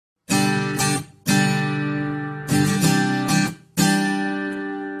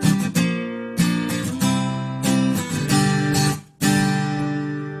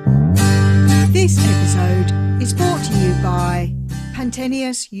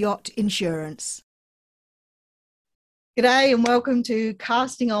Spontaneous Yacht Insurance. G'day and welcome to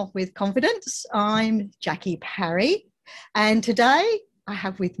Casting Off with Confidence. I'm Jackie Parry, and today I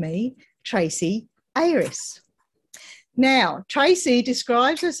have with me Traci Ayris. Now, Traci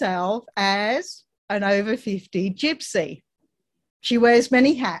describes herself as an over 50 gypsy. She wears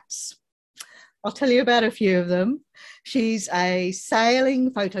many hats. I'll tell you about a few of them. She's a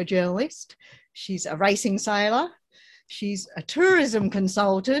sailing photojournalist. She's a racing sailor. She's a tourism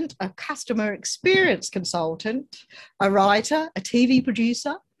consultant, a customer experience consultant, a writer, a TV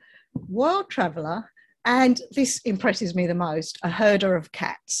producer, world traveller, and this impresses me the most, a herder of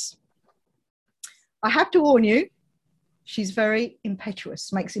cats. I have to warn you, she's very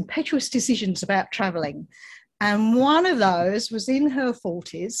impetuous, makes impetuous decisions about travelling. And one of those was in her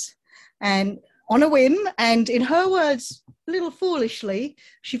 40s, and on a whim, and in her words, a little foolishly,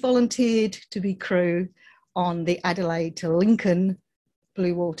 she volunteered to be crew on the Adelaide to Lincoln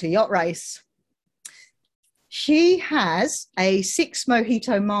Bluewater yacht race. She has a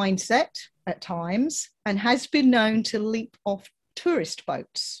six-mojito mindset at times and has been known to leap off tourist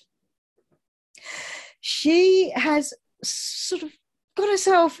boats. She has sort of got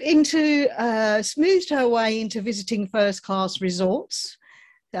herself into, smoothed her way into visiting first-class resorts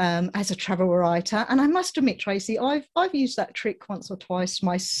as a travel writer. And I must admit, Traci, I've used that trick once or twice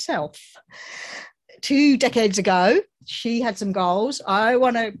myself. 2 decades ago, she had some goals. I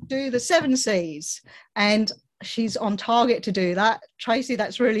want to do the 7 seas, and she's on target to do that. Traci,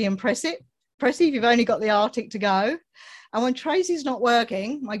 that's really impressive. You've only got the Arctic to go. And when Traci's not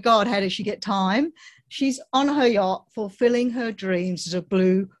working, my God, how does she get time? She's on her yacht fulfilling her dreams as a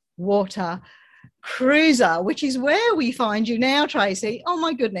blue water cruiser, which is where we find you now, Traci. Oh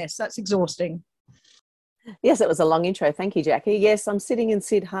my goodness, that's exhausting. Yes, it was a long intro. Thank you, Jackie. Yes, I'm sitting in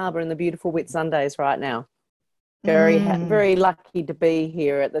Syd Harbour in the beautiful Whitsundays right now. Very lucky to be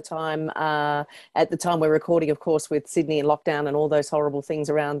here at the time. At the time we're recording, of course, with Sydney and lockdown and all those horrible things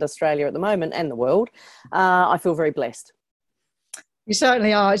around Australia at the moment and the world. I feel very blessed. You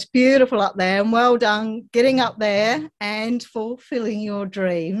certainly are. It's beautiful up there, and well done getting up there and fulfilling your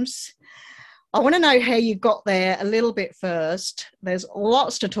dreams. I want to know how you got there a little bit first. There's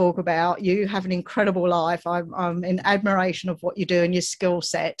lots to talk about. You have an incredible life. I'm in admiration of what you do and your skill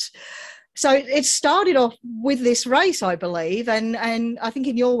set. So it started off with this race, I believe, and I think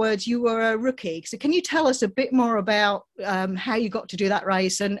in your words, you were a rookie. So can you tell us a bit more about how you got to do that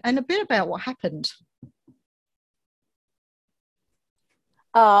race and a bit about what happened?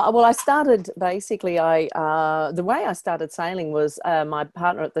 Well, I started basically, the way I started sailing was my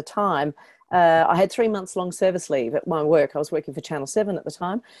partner at the time. I had 3 months long service leave at my work. I was working for Channel 7 at the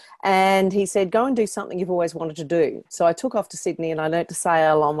time. And he said, go and do something you've always wanted to do. So I took off to Sydney and I learnt to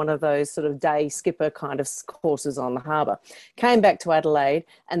sail on one of those sort of day skipper kind of courses on the harbour. Came back to Adelaide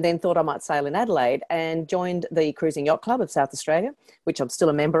and then thought I might sail in Adelaide and joined the Cruising Yacht Club of South Australia, which I'm still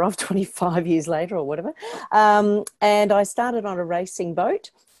a member of 25 years later or whatever. And I started on a racing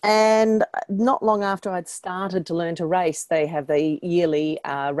boat. And not long after I'd started to learn to race, they have the yearly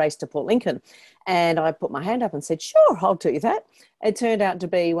race to Port Lincoln. And I put my hand up and said, sure, I'll do that. It turned out to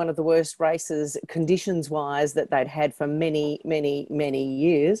be one of the worst races conditions-wise that they'd had for many, many, many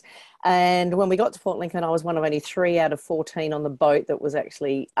years. And when we got to Port Lincoln, I was one of only 3 out of 14 on the boat that was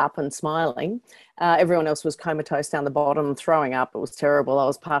actually up and smiling. Everyone else was comatose down the bottom and throwing up. It was terrible. I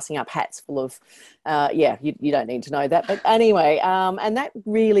was passing up hats full of, you don't need to know that. But anyway, and that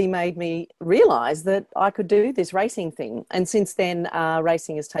really made me realise that I could do this racing thing. And since then,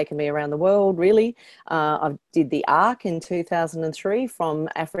 racing has taken me around the world, really. I did the Arc in 2003 from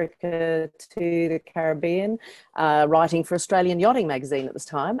Africa to the Caribbean, writing for Australian Yachting magazine at this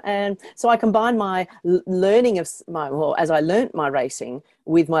time. And so I combined my learning of as I learnt my racing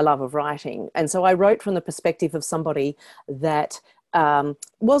with my love of writing. And so I wrote from the perspective of somebody that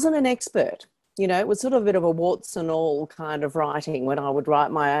wasn't an expert. You know, it was sort of a bit of a warts and all kind of writing when I would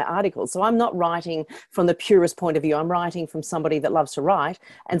write my articles. So I'm not writing from the purest point of view. I'm writing from somebody that loves to write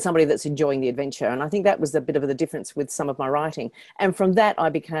and somebody that's enjoying the adventure. And I think that was a bit of the difference with some of my writing. And from that, I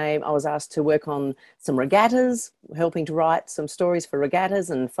was asked to work on some regattas, helping to write some stories for regattas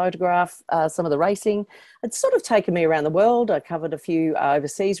and photograph some of the racing. It's sort of taken me around the world. I covered a few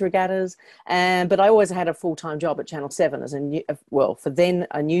overseas regattas, but I always had a full-time job at Channel 7 as for then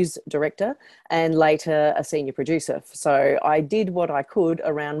a news director and later a senior producer. So I did what I could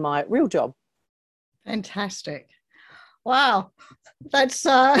around my real job. Fantastic. Wow, that's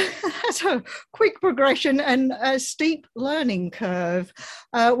a quick progression and a steep learning curve.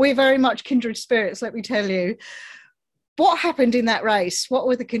 We're very much kindred spirits, let me tell you. What happened in that race? What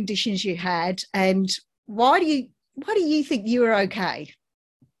were the conditions you had? And why do you why do you think you were okay?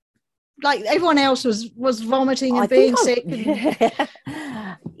 Like everyone else was vomiting and I being think sick.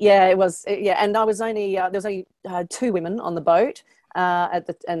 yeah, it was. Yeah, and I was only there was only two women on the boat.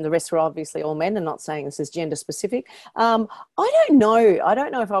 And the rest were obviously all men, and not saying this is gender specific. I don't know. I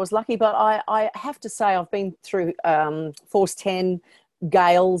don't know if I was lucky, but I have to say I've been through force 10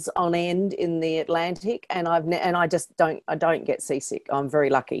 gales on end in the Atlantic, and I just don't get seasick. I'm very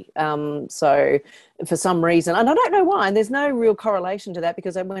lucky. So for some reason, and I don't know why, and there's no real correlation to that,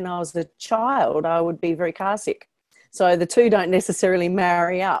 because when I was a child, I would be very car sick. So the two don't necessarily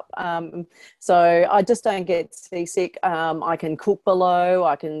marry up. So I just don't get seasick. I can cook below.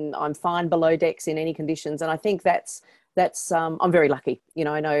 I'm fine below decks in any conditions, and I think that's I'm very lucky. You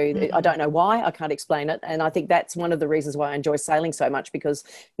know, I don't know why. I can't explain it, and I think that's one of the reasons why I enjoy sailing so much, because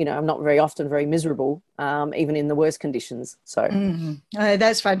I'm not very often very miserable, even in the worst conditions. So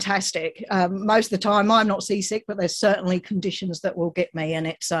that's fantastic. Most of the time I'm not seasick, but there's certainly conditions that will get me, and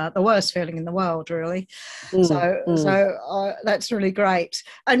it's the worst feeling in the world, really. So that's really great.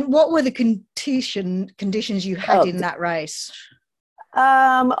 And what were the conditions you had in that race?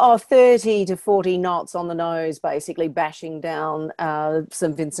 30 to 40 knots on the nose, basically bashing down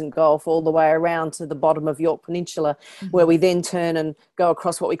St Vincent Gulf all the way around to the bottom of York Peninsula, where we then turn and go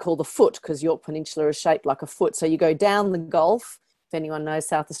across what we call the foot, because York Peninsula is shaped like a foot. So you go down the Gulf, if anyone knows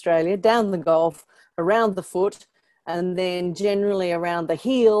South Australia, down the Gulf, around the foot, and then generally around the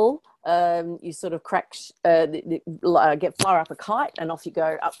heel. You sort of fly up a kite, and off you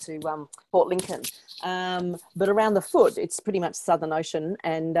go up to Port Lincoln. But around the foot, it's pretty much Southern Ocean,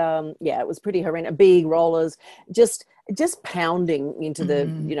 and it was pretty horrendous. Big rollers, just pounding into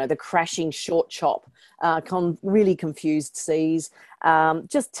the crashing short chop, really confused seas,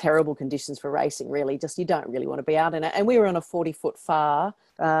 just terrible conditions for racing. Really, just you don't really want to be out in it. And we were on a 40-foot phar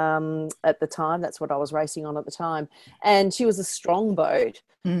at the time. That's what I was racing on at the time, and she was a strong boat.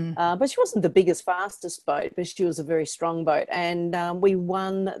 But she wasn't the biggest, fastest boat, but she was a very strong boat. And we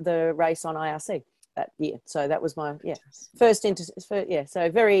won the race on IRC that year. So that was my first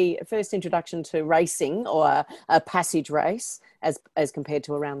introduction to racing, or a passage race, as compared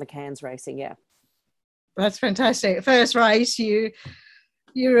to around the Cairns racing. Yeah, that's fantastic. First race, you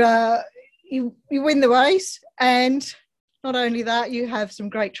win the race, and not only that, you have some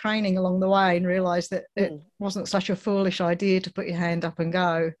great training along the way, and realise that it wasn't such a foolish idea to put your hand up and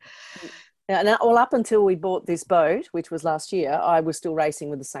go. Yeah, now, well, up until we bought this boat, which was last year, I was still racing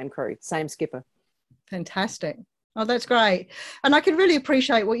with the same crew, same skipper. Fantastic. Oh, that's great. And I can really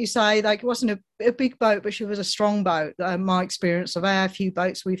appreciate what you say. Like, it wasn't a big boat, but she was a strong boat. My experience of our few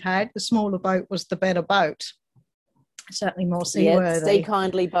boats we've had, the smaller boat was the better boat. Certainly more seaworthy. Sea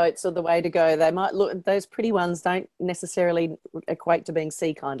kindly boats are the way to go. They might look, those pretty ones don't necessarily equate to being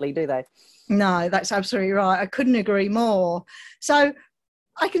sea kindly, do they? No, that's absolutely right. I couldn't agree more. So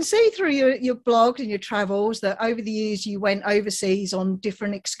I can see through your blog and your travels that over the years you went overseas on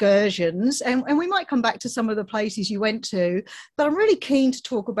different excursions, and we might come back to some of the places you went to, but I'm really keen to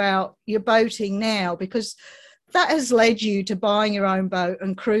talk about your boating now, because that has led you to buying your own boat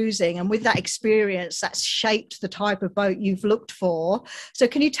and cruising. And with that experience, that's shaped the type of boat you've looked for. So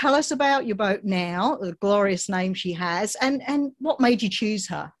can you tell us about your boat now, the glorious name she has, and what made you choose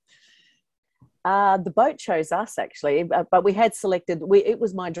her? The boat chose us, actually, but we had selected, it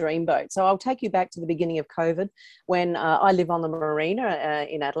was my dream boat. So I'll take you back to the beginning of COVID, when I live on the marina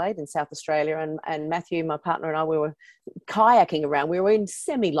in Adelaide in South Australia, and Matthew, my partner, and I, we were kayaking around. We were in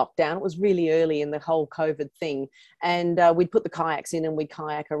semi-lockdown. It was really early in the whole COVID thing, and we'd put the kayaks in and we'd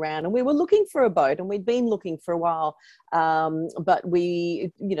kayak around, and we were looking for a boat, and we'd been looking for a while, but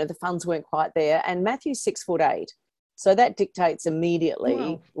the funds weren't quite there, and Matthew's 6'8". So that dictates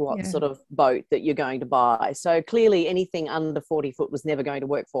immediately what sort of boat that you're going to buy. So clearly anything under 40 foot was never going to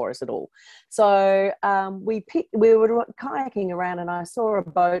work for us at all. So we were kayaking around, and I saw a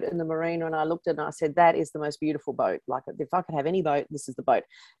boat in the marina, and I looked at it and I said, that is the most beautiful boat. Like, if I could have any boat, this is the boat.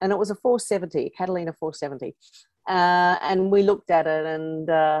 And it was a 470, Catalina 470. And we looked at it, and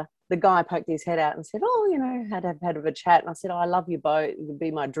the guy poked his head out and said, had a bit of a chat. And I said, I love your boat. It would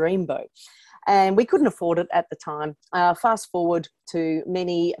be my dream boat. And we couldn't afford it at the time. Fast forward to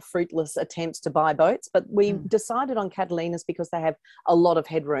many fruitless attempts to buy boats, but we decided on Catalinas because they have a lot of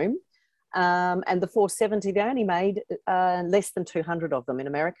headroom. And the 470, they only made less than 200 of them in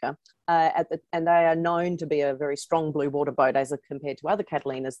America. And they are known to be a very strong blue water boat as compared to other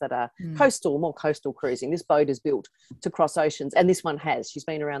Catalinas that are more coastal cruising. This boat is built to cross oceans, and this one has. She's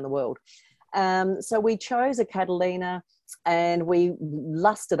been around the world. So we chose a Catalina, and we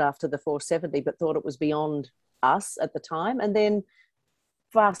lusted after the 470, but thought it was beyond us at the time. And then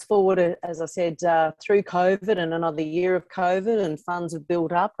fast forward, as I said, through COVID and another year of COVID, and funds have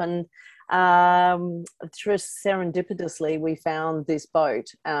built up, and serendipitously we found this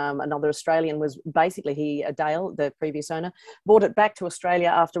boat. Another Australian was basically Dale, the previous owner, brought it back to Australia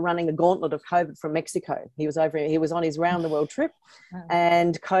after running the gauntlet of COVID from Mexico. He was on his round the world trip,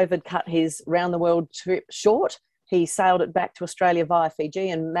 and COVID cut his round the world trip short. He sailed it back to Australia via Fiji,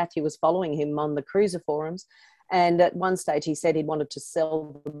 and Matthew was following him on the cruiser forums. And at one stage he said he wanted to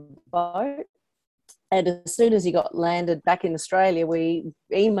sell the boat. And as soon as he got landed back in Australia, we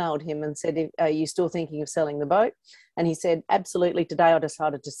emailed him and said, are you still thinking of selling the boat? And he said, absolutely. Today I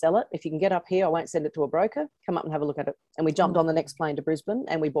decided to sell it. If you can get up here, I won't send it to a broker. Come up and have a look at it. And we jumped on the next plane to Brisbane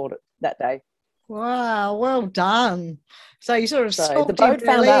and we bought it that day. Wow, well done. So you sort of the boat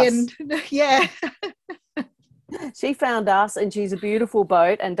found us. Yeah. She found us, and she's a beautiful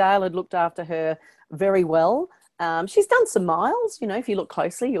boat, and Dale had looked after her very well. She's done some miles. If you look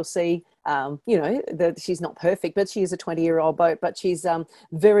closely, you'll see, that she's not perfect, but she is a 20-year-old boat, but she's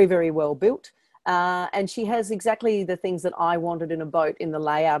very, very well built. And she has exactly the things that I wanted in a boat in the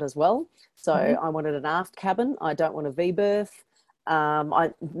layout as well. So I wanted an aft cabin. I don't want a V-berth.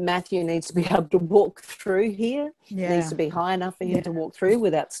 Matthew needs to be able to walk through here. Needs to be high enough for him to walk through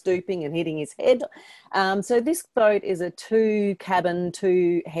without stooping and hitting his head. So this boat is a 2-cabin,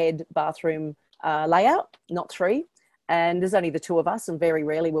 2-head bathroom layout, not 3. And there's only the 2 of us, and very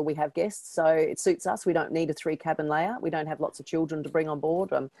rarely will we have guests. So it suits us. We don't need a 3-cabin layout. We don't have lots of children to bring on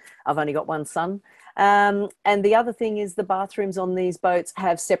board. I've only got one son. And the other thing is the bathrooms on these boats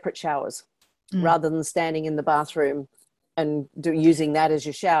have separate showers rather than standing in the bathroom and using that as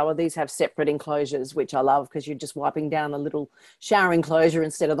your shower. These have separate enclosures, which I love, because you're just wiping down a little shower enclosure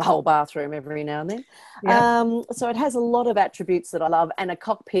instead of the whole bathroom every now and then. So it has a lot of attributes that I love, and a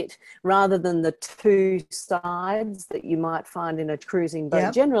cockpit rather than the 2 sides that you might find in a cruising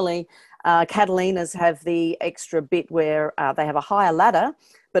boat. Generally, Catalinas have the extra bit where they have a higher ladder,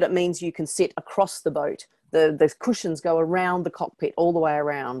 but it means you can sit across the boat. The cushions go around the cockpit all the way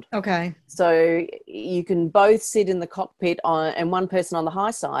around. Okay. So you can both sit in the cockpit and one person on the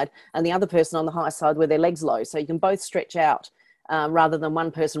high side and the other person on the high side with their legs low. So you can both stretch out rather than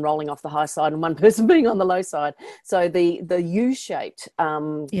one person rolling off the high side and one person being on the low side. So the U-shaped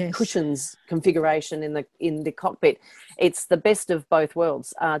cushions configuration in the cockpit, it's the best of both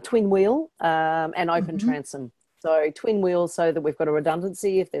worlds. Twin wheel and open transom. So twin wheels, so that we've got a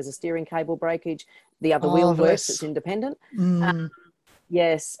redundancy if there's a steering cable breakage. The other wheel works, it's independent.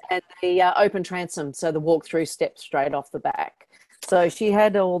 Yes, and the open transom, so the walk-through steps straight off the back. So she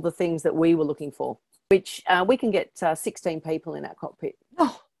had all the things that we were looking for, which we can get 16 people in our cockpit.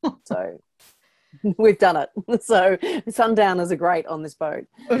 So we've done it. So sundowners are great on this boat.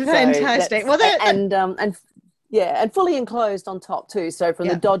 Fantastic. So and fully enclosed on top too. So from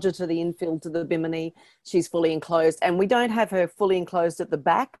the Dodger to the infield to the Bimini, she's fully enclosed. And we don't have her fully enclosed at the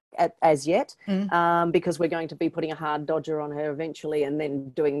back as yet, because we're going to be putting a hard Dodger on her eventually and then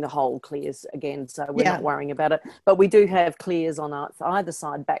doing the whole clears again. So we're not worrying about it. But we do have clears on either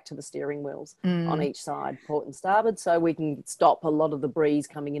side back to the steering wheels on each side, port and starboard, so we can stop a lot of the breeze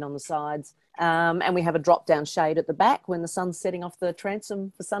coming in on the sides. And we have a drop-down shade at the back when the sun's setting off the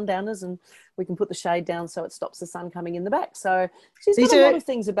transom for sundowners, and we can put the shade down so it stops the sun coming in the back. So she's got a lot of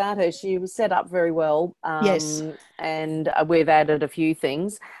things about her. She was set up very well. And we've added a few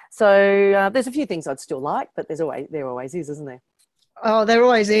things. So there's a few things I'd still like, but there always is, isn't there? Oh, there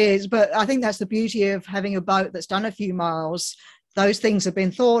always is. But I think that's the beauty of having a boat that's done a few miles. Those things have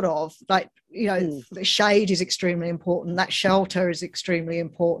been thought of. Like, the shade is extremely important. That shelter is extremely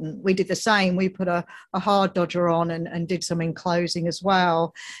important. We did the same. We put a hard Dodger on and did some enclosing as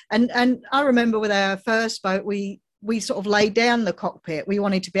well. And I remember with our first boat, we sort of laid down the cockpit. We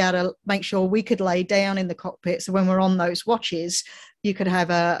wanted to be able to make sure we could lay down in the cockpit. So when we're on those watches, you could have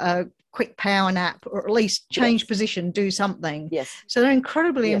a quick power nap, or at least change position, do something. Yes. So they're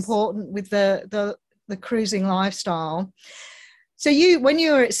incredibly important with the cruising lifestyle. So when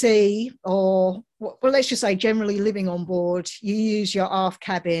you're at sea, or let's just say generally living on board, you use your aft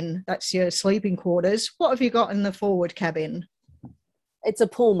cabin. That's your sleeping quarters. What have you got in the forward cabin? It's a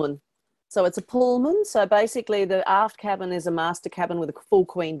Pullman. So it's a Pullman. So basically the aft cabin is a master cabin with a full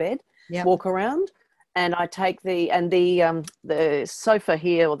queen bed, walk around. And I take the sofa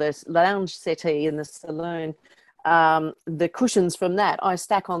here, or the lounge settee in the saloon, the cushions from that I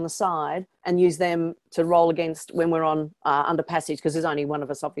stack on the side and use them to roll against when we're on under passage, because there's only one of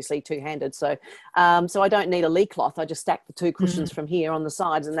us, obviously two-handed. So I don't need a lee cloth. I just stack the 2 cushions from here on the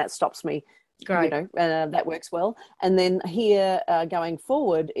sides, and that stops me. Great. That works well. And then here going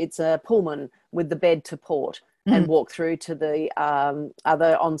forward, it's a Pullman with the bed to port. and walk through to the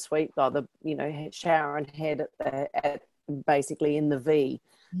other ensuite, or the, you know, shower and head at basically in the V.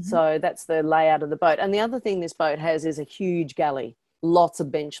 So that's the layout of the boat. And the other thing this boat has is a huge galley, lots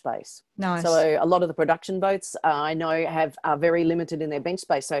of bench space. Nice. So a lot of the production boats I know are very limited in their bench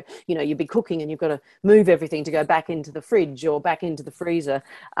space. So, you know, you'd be cooking and you've got to move everything to go back into the fridge or back into the freezer.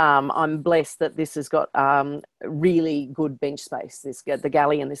 I'm blessed that this has got really good bench space, the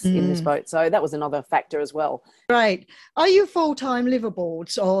galley in this boat. So that was another factor as well. Great. Are you full-time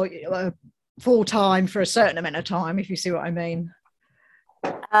liveaboards, or full-time for a certain amount of time, if you see what I mean?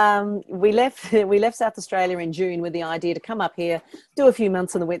 We left South Australia in June with the idea to come up here, do a few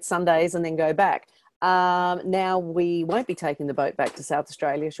months on the wet Sundays, and then go back. Now we won't be taking the boat back to South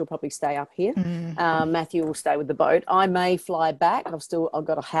Australia. She'll probably stay up here. Matthew will stay with the boat. I may fly back. I've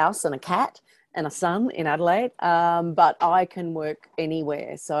got a house and a cat and a son in Adelaide, but I can work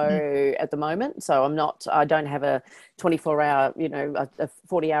anywhere. So at the moment, I don't have a 24-hour, you know, a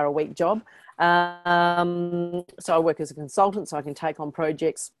 40-hour a week job. So I work as a consultant, so I can take on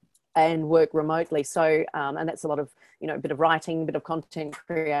projects and work remotely. So, and that's a lot of, you know, a bit of writing, a bit of content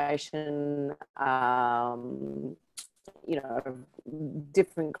creation, you know,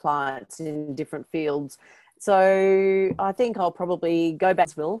 different clients in different fields. So I think I'll probably go back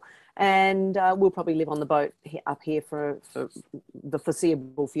to Bill, and we'll probably live on the boat up here for the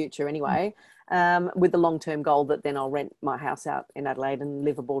foreseeable future anyway, with the long-term goal that then I'll rent my house out in Adelaide and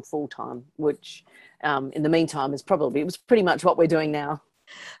live aboard full-time, which in the meantime it was pretty much what we're doing now.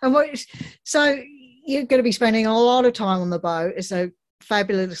 And so you're going to be spending a lot of time on the boat. It's a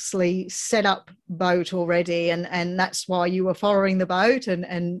fabulously set up boat already, and that's why you were following the boat,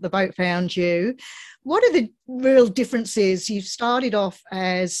 and the boat found you. What are the real differences? You've started off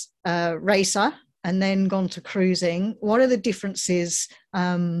as a racer and then gone to cruising. What are the differences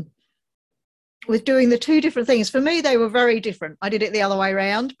with doing the two different things? For me, they were very different. I did it the other way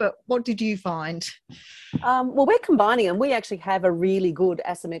around, but what did you find? Well, we're combining them. We actually have a really good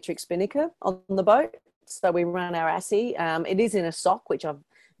asymmetric spinnaker on the boat. So we run our Assy. It is in a sock, which I've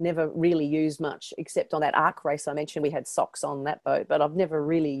never really used much, except on that arc race I mentioned. We had socks on that boat, but I've never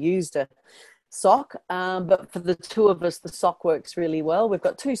really used a sock. But for the two of us, the sock works really well. We've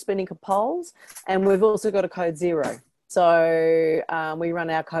got two spinnaker poles, and we've also got a code 0. So we run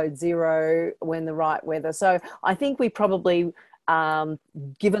our code 0 when the right weather. So I think we probably,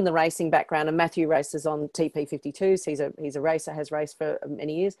 given the racing background, and Matthew races on TP52s, he's a racer, has raced for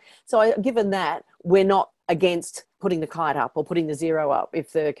many years. So given that, we're not against putting the kite up or putting the 0 up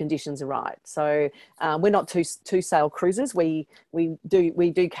if the conditions are right. So we're not two sail cruisers. We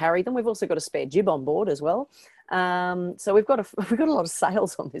do carry them. We've also got a spare jib on board as well. So we've got a lot of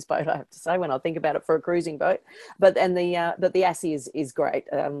sails on this boat, I have to say, when I think about it, for a cruising boat. But the Assy is great.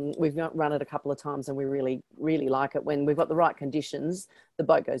 We've run it a couple of times, and we really, really like it. When we've got the right conditions, the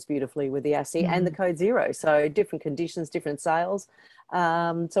boat goes beautifully with the Assy and the code 0. So different conditions, different sails.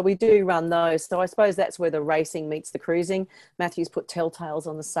 So we do run those. So I suppose that's where the racing meets the cruising. Matthew's put telltales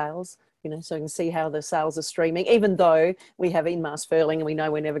on the sails, you know, so you can see how the sails are streaming, even though we have in-mast furling and we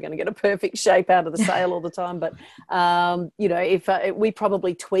know we're never going to get a perfect shape out of the sail all the time. But, you know, if we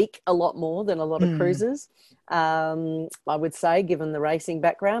probably tweak a lot more than a lot of cruisers, I would say, given the racing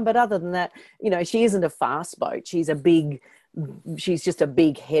background. But other than that, you know, she isn't a fast boat. She's just a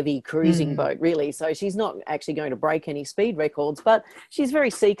big, heavy cruising boat, really. So she's not actually going to break any speed records, but she's very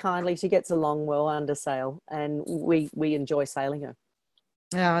sea kindly. She gets along well under sail, and we enjoy sailing her.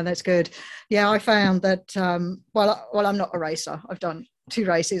 Yeah, that's good. Yeah, I found that, well, I'm not a racer. I've done 2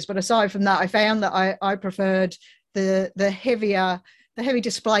 races, but aside from that, I found that I preferred the heavy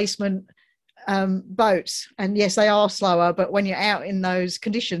displacement boats. And yes, they are slower, but when you're out in those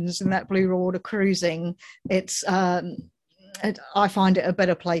conditions in that blue water cruising, it's I find it a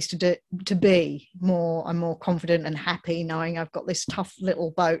better place to be. I'm more confident and happy knowing I've got this tough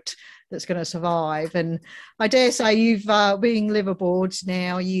little boat that's going to survive. And I dare say you've being liveaboards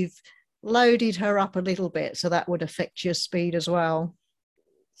now, you've loaded her up a little bit, so that would affect your speed as well.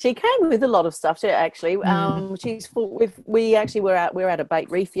 She came with a lot of stuff. Actually, she's full. We actually were at a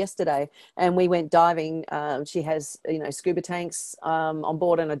bait reef yesterday, and we went diving. She has, you know, scuba tanks on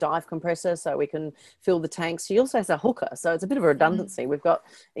board and a dive compressor, so we can fill the tanks. She also has a hooker, so it's a bit of a redundancy. We've got,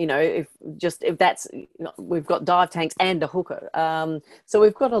 you know, we've got dive tanks and a hooker. So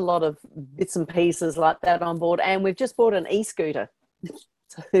we've got a lot of bits and pieces like that on board, and we've just bought an e-scooter.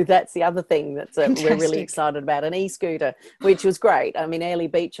 So that's the other thing that we're really excited about, an e-scooter, which was great. I mean, Airlie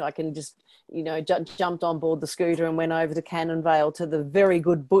Beach, I can just, you know, jumped on board the scooter and went over to Cannon Vale to the very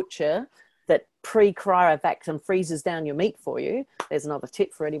good butcher that pre-cryovacs and freezes down your meat for you. There's another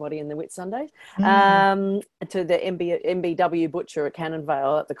tip for anybody in the Whitsundays. To the MBW butcher at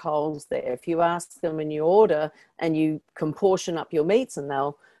Cannonvale at the Coles there. If you ask them and you order and you can portion up your meats, and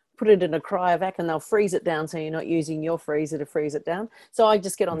they'll put it in a cryovac and they'll freeze it down, so you're not using your freezer to freeze it down. So I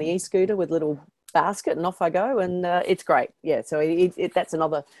just get on the e-scooter with little basket and off I go, and it's great. Yeah, so that's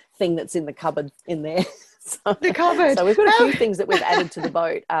another thing that's in the cupboard in there. So, the cupboard. So we've got a few things that we've added to the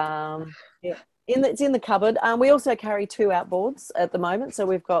boat. Yeah, it's in the cupboard. We also carry 2 outboards at the moment. So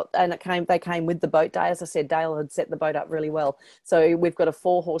we've got, and they came with the boat day. As I said, Dale had set the boat up really well. So we've got a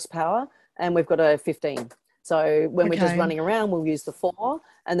 4 horsepower and we've got a 15. So when we're just running around, we'll use the 4,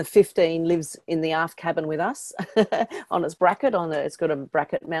 and the 15 lives in the aft cabin with us on its bracket. It's got a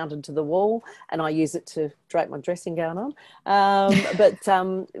bracket mounted to the wall, and I use it to drape my dressing gown on. But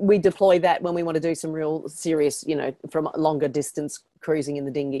we deploy that when we want to do some real serious, from longer distance cruising in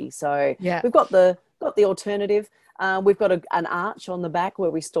the dinghy. So we've got the alternative. We've got an arch on the back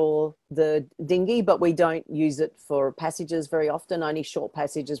where we store the dinghy, but we don't use it for passages very often, only short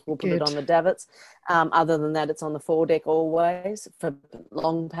passages. We'll put it on the davits. Other than that, it's on the foredeck always for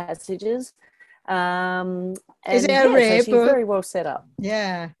long passages. Is it a rib? So she's very well set up.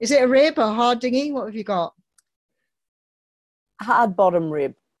 Yeah. Is it a rib or hard dinghy? What have you got? Hard bottom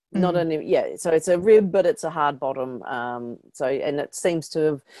rib. Not only, so it's a rib, but it's a hard bottom. And it seems to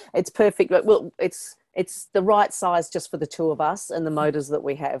have, it's perfect. Well, it's the right size just for the 2 of us and the motors that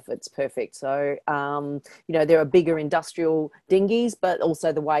we have. It's perfect. So, there are bigger industrial dinghies, but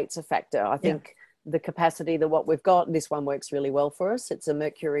also the weight's a factor. I think the capacity that what we've got, this one works really well for us. It's a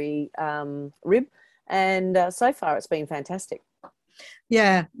Mercury rib, and so far it's been fantastic.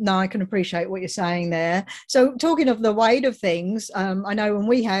 Yeah, no, I can appreciate what you're saying there. So talking of the weight of things, I know when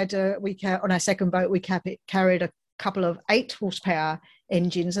we had, on our second boat, we carried a couple of 8 horsepower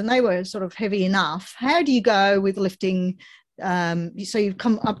engines, and they were sort of heavy enough. How do you go with lifting? So you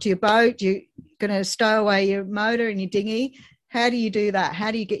come up to your boat, you're going to stow away your motor in your dinghy. How do you do that?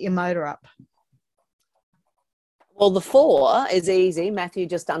 How do you get your motor up? Well, the 4 is easy. Matthew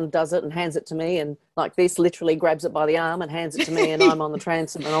just undoes it and hands it to me, and like this, literally grabs it by the arm and hands it to me, and I'm on the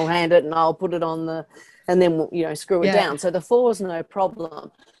transom and I'll hand it and I'll put it on and then screw it down. So the 4 is no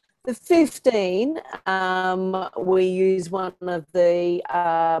problem. The 15, we use one of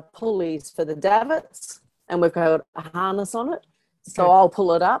the pulleys for the davits, and we've got a harness on it. So I'll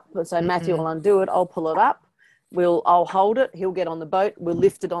pull it up. So Matthew will undo it. I'll pull it up. I'll hold it. He'll get on the boat. We'll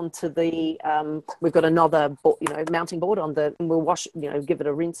lift it onto the. We've got another, mounting board on the. And we'll wash. Give it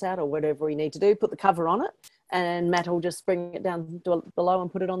a rinse out or whatever we need to do. Put the cover on it, and Matt will just bring it down below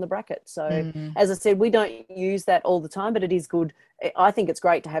and put it on the bracket. So as I said, we don't use that all the time, but it is good. I think it's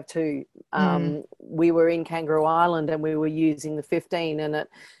great to have 2. We were in Kangaroo Island and we were using the 15, and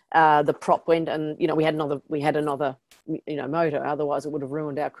the prop went, and we had another motor. Otherwise, it would have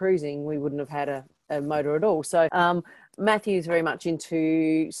ruined our cruising. We wouldn't have had a motor at all. So Matthew's very much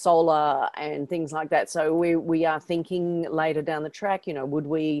into solar and things like that. So we are thinking later down the track, would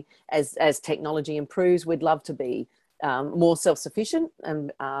we, as technology improves, we'd love to be more self-sufficient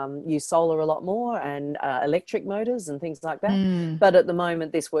and use solar a lot more, and electric motors and things like that. But at the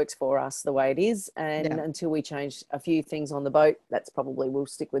moment, this works for us the way it is. And until we change a few things on the boat, we'll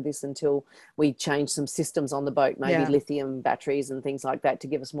stick with this until we change some systems on the boat, maybe lithium batteries and things like that to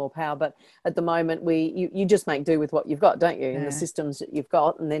give us more power. But at the moment, you just make do with what you've got, don't you? And the systems that you've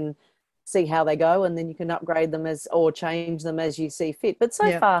got, and then see how they go, and then you can upgrade them or change them as you see fit. But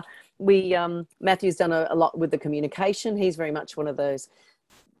so far, Matthew's done a lot with the communication. He's very much one of those,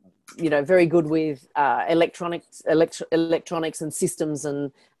 very good with electronics and systems,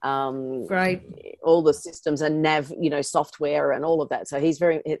 and all the systems and software and all of that. So he's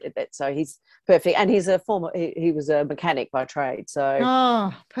he's perfect, and he's he was a mechanic by trade.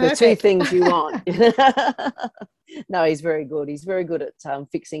 So the 2 things you want. No, he's very good. He's very good at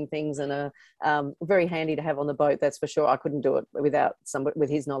fixing things, and very handy to have on the boat. That's for sure. I couldn't do it without somebody with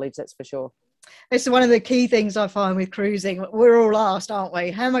his knowledge. That's for sure. It's one of the key things I find with cruising. We're all asked, aren't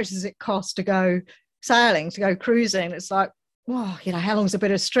we? How much does it cost to go sailing, to go cruising? It's like, how long's a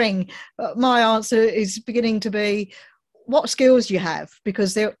bit of string? My answer is beginning to be, what skills you have,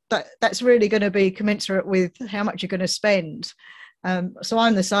 because that's really going to be commensurate with how much you're going to spend. So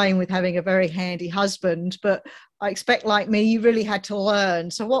I'm the same with having a very handy husband, but I expect, like me, you really had to learn.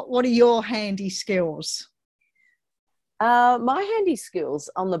 So what are your handy skills? My handy skills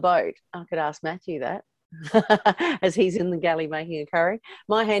on the boat, I could ask Matthew that as he's in the galley making a curry.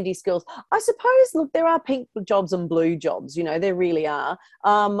 My handy skills, I suppose, look, there are pink jobs and blue jobs, there really are.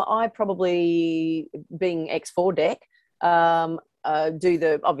 I probably, being ex-4 deck,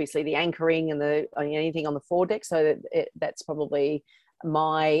 do obviously the anchoring and anything on the foredeck. So that's probably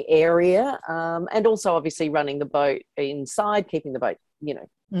my area, and also obviously running the boat inside, keeping the boat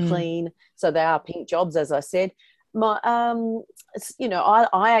clean. So they are pink jobs, as I said. I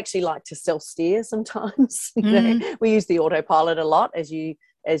actually like to self-steer sometimes. We use the autopilot a lot as you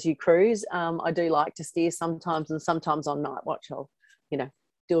cruise. I do like to steer sometimes, and sometimes on night watch I'll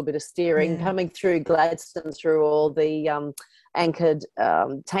do a bit of steering, coming through Gladstone, through all the anchored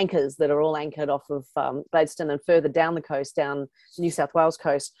tankers that are all anchored off of Gladstone, and further down the coast, down New South Wales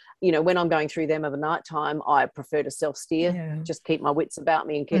coast. When I'm going through them of a night time, I prefer to self-steer, just keep my wits about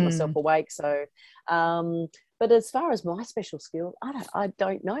me and keep myself awake. So but as far as my special skill, I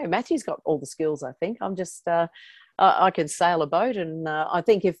don't know. Matthew's got all the skills, I think. I'm just I can sail a boat, and I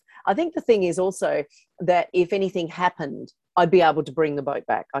think the thing is also that if anything happened, I'd be able to bring the boat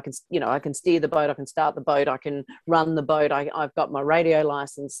back. I can steer the boat, I can start the boat, I can run the boat. I've got my radio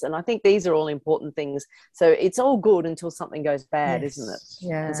license, and I think these are all important things. So it's all good until something goes bad, isn't it?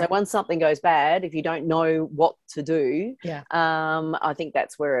 Yeah. And so once something goes bad, if you don't know what to do, I think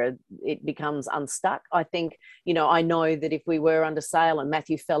that's where it becomes unstuck. I think, I know that if we were under sail and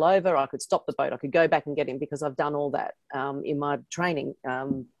Matthew fell over, I could stop the boat. I could go back and get him, because I've done all that in my training.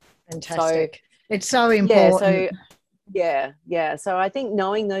 Fantastic. So, it's so important. So I think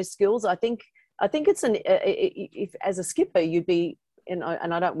knowing those skills, I think it's if as a skipper you'd be, and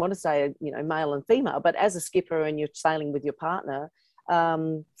I don't want to say male and female, but as a skipper and you're sailing with your partner,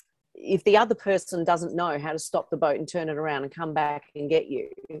 if the other person doesn't know how to stop the boat and turn it around and come back and get you,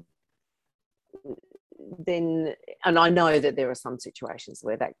 then, and I know that there are some situations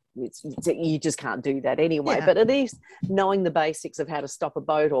where you just can't do that anyway, but at least knowing the basics of how to stop a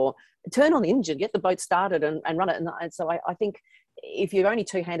boat or turn on the engine, get the boat started and run it. And so I think if you're only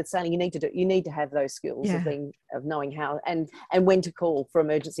two-handed sailing, you need to have those skills of knowing how and when to call for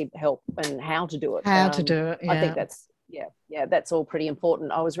emergency help and how to do it. I think that's that's all pretty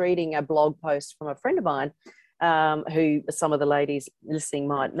important. I was reading a blog post from a friend of mine, who some of the ladies listening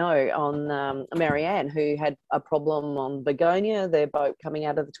might know, on Marianne, who had a problem on Begonia, their boat coming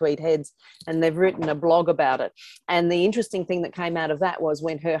out of the Tweed Heads, and they've written a blog about it. And the interesting thing that came out of that was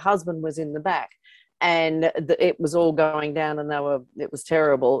when her husband was in the back and it was all going down and it was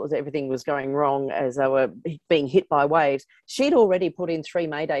terrible, everything was going wrong as they were being hit by waves. She'd already put in 3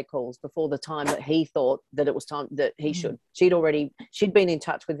 mayday calls before the time that he thought that it was time that he should. She'd been in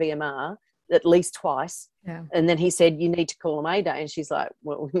touch with VMR at least twice. And then he said, you need to call a mayday. And she's like,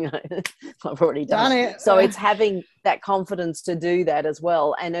 well, I've already done it. So it's having that confidence to do that as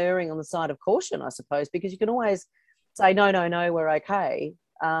well, and erring on the side of caution, I suppose, because you can always say, no, we're okay.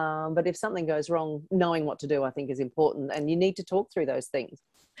 But if something goes wrong, knowing what to do, I think, is important, and you need to talk through those things.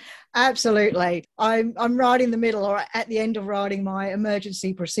 Absolutely. I'm right in the middle, or at the end of writing my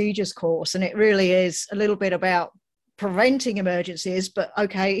emergency procedures course, and it really is a little bit about preventing emergencies, but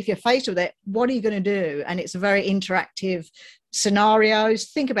okay, if you're faced with it, what are you going to do? And it's a very interactive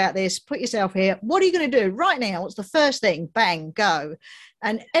scenarios. Think about this, put yourself here. What are you going to do right now? What's the first thing? Bang, go.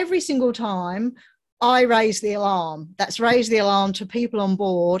 And every single time I raise the alarm, that's raise the alarm to people on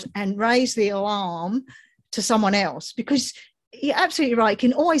board and raise the alarm to someone else, because you're absolutely right. You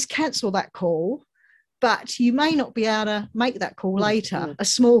can always cancel that call, but you may not be able to make that call later. A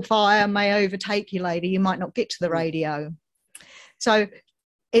small fire may overtake you later. You might not get to the radio. So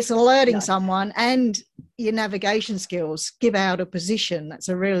it's alerting someone, and your navigation skills, give out a position. That's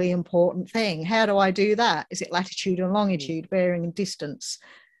a really important thing. How do I do that? Is it latitude and longitude, bearing and distance?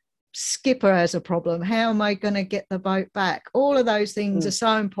 Skipper has a problem. How am I going to get the boat back? All of those things are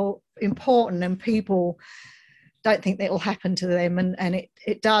so important, and people don't think that will happen to them, and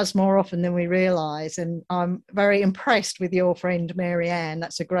it does more often than we realise. And I'm very impressed with your friend Marianne.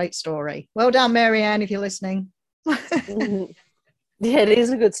 That's a great story. Well done, Marianne, if you're listening. Yeah, it is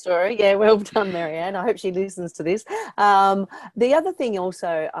a good story. Yeah, well done, Marianne. I hope she listens to this. The other thing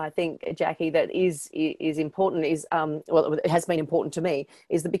also, I think, Jackie, that is important is, well, it has been important to me,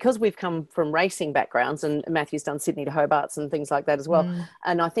 is that because we've come from racing backgrounds, and Matthew's done Sydney to Hobarts and things like that as well,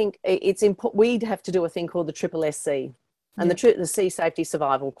 and I think it's important, we'd have to do a thing called the Triple SC. And the Sea Safety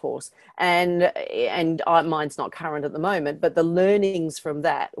Survival course, and mine's not current at the moment, but the learnings from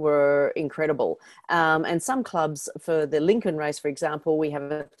that were incredible. And some clubs, for the Lincoln race, for example, we have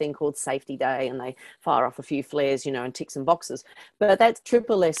a thing called Safety Day, and they fire off a few flares, and tick some boxes. But that's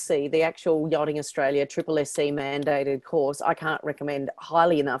Triple SC, the actual Yachting Australia Triple SC mandated course. I can't recommend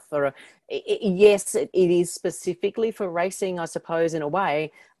highly enough for yes, it is specifically for racing, I suppose, in a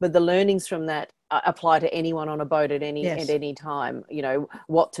way, but the learnings from that apply to anyone on a boat at Yes. any time. You know,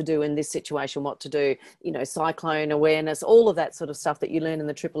 what to do in this situation, what to do, you know, cyclone awareness, all of that sort of stuff that you learn in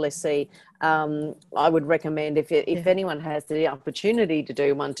the SSC. I would recommend if anyone has the opportunity to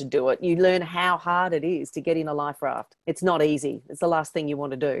do one, to do it. You learn how hard it is to get in a life raft. It's not easy. It's the last thing you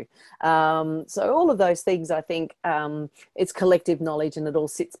want to do. So all of those things, I think, it's collective knowledge, and it all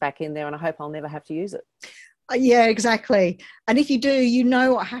sits back in there, and I hope I'll never have to use it. Yeah, exactly. And if you do, you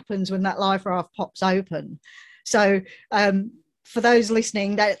know what happens when that life raft pops open. So for those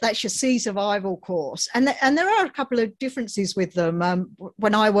listening, that's your sea survival course. And there are a couple of differences with them.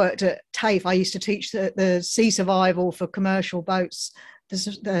 When I worked at TAFE, I used to teach the sea survival for commercial boats.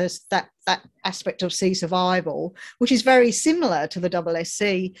 There's that aspect of sea survival, which is very similar to the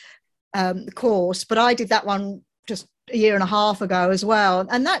SSC course, but I did that one just a year and a half ago as well,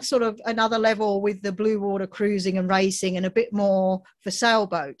 and that's sort of another level with the blue water cruising and racing, and a bit more for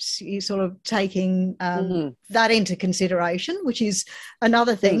sailboats. You're sort of taking that into consideration, which is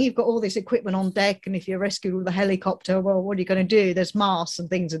another thing. You've got all this equipment on deck, and if you're rescued with a helicopter, well, what are you going to do? There's masts and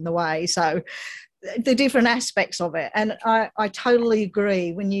things in the way, so the different aspects of it. And I totally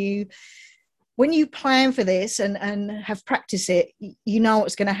agree. When you plan for this and have practiced it, you know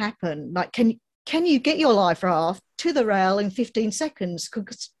what's going to happen. Like, can you get your life raft to the rail in 15 seconds?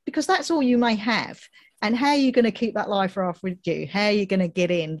 Because that's all you may have. And how are you going to keep that life raft with you? How are you going to get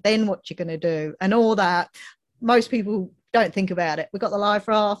in? Then what you're going to do? And all that. Most people don't think about it. We've got the life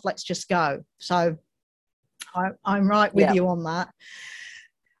raft, let's just go. So I'm right with you on that.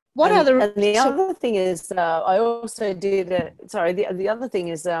 And the other thing is, I also did the other thing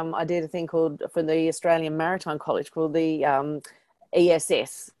is, I did a thing called, for the Australian Maritime College, called the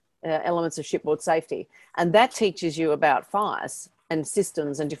ESS, Elements of Shipboard Safety, and that teaches you about fires and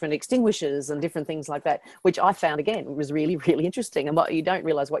systems and different extinguishers and different things like that, which I found, again, was really, really interesting. And what you don't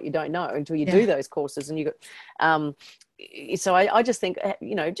realize what you don't know until you do those courses. And you got so I just think,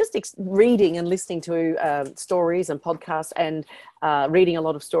 you know, just reading and listening to stories and podcasts, and reading a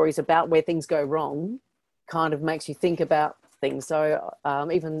lot of stories about where things go wrong kind of makes you think about things. So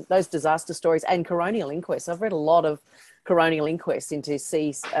even those disaster stories and coronial inquests, I've read a lot of coronial inquests into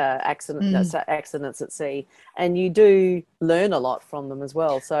sea accidents at sea, and you do learn a lot from them as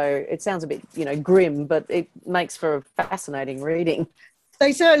well. So it sounds a bit, you know, grim, but it makes for fascinating reading.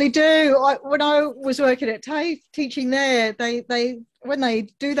 They certainly do. When I was working at TAFE teaching there, they when they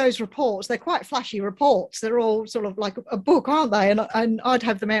do those reports, they're quite flashy reports. They're all sort of like a book, aren't they? And I'd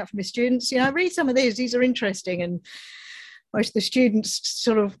have them out for my students. You know, read some of these. These are interesting. And most of the students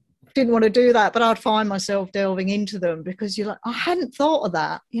sort of didn't want to do that, but I'd find myself delving into them, because you're like, I hadn't thought of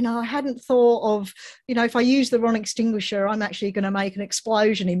that. You know, I hadn't thought of, you know, if I use the wrong extinguisher, I'm actually going to make an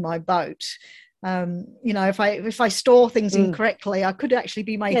explosion in my boat. You know, if I store things incorrectly, I could actually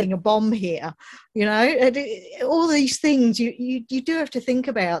be making a bomb here. You know, all these things you do have to think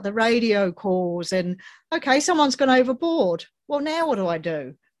about. The radio calls, and okay, someone's gone overboard. Well, now what do I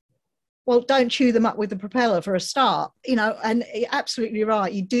do? Well, don't chew them up with the propeller for a start. You know, and you're absolutely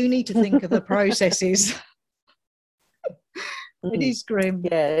right. You do need to think of the processes. It is grim.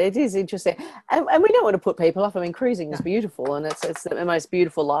 Yeah, it is interesting. And we don't want to put people off. I mean, cruising is beautiful, and it's the most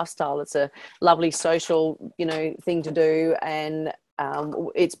beautiful lifestyle. It's a lovely social, you know, thing to do. And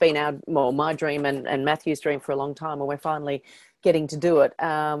it's been my dream and Matthew's dream for a long time, and we're finally getting to do it.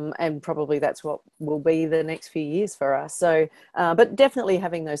 And probably that's what will be the next few years for us. So, but definitely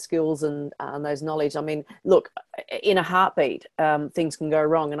having those skills and those knowledge. I mean, look, in a heartbeat, things can go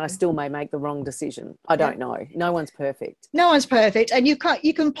wrong, and I still may make the wrong decision. I don't know. No one's perfect. No one's perfect. And you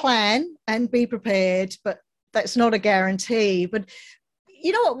can plan and be prepared, but that's not a guarantee. But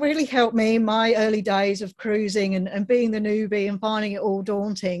you know what really helped me in my early days of cruising and being the newbie and finding it all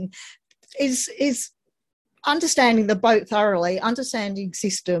daunting is understanding the boat thoroughly, understanding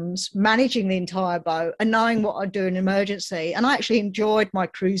systems, managing the entire boat, and knowing what I'd do in an emergency. And I actually enjoyed my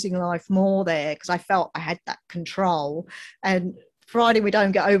cruising life more there, because I felt I had that control. And providing we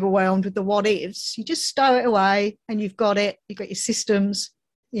don't get overwhelmed with the what ifs, you just stow it away and you've got it. You've got your systems.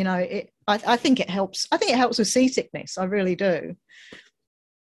 You know, I think it helps. I think it helps with seasickness. I really do.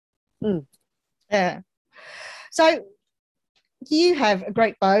 Yeah. So you have a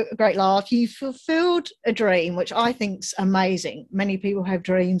great boat, a great laugh. You fulfilled a dream, which I think's amazing. Many people have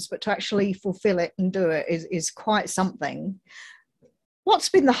dreams, but to actually fulfill it and do it is quite something. What's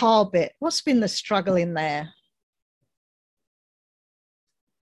been the hard bit? What's been the struggle in there?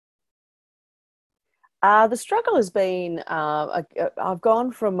 The struggle has been, I've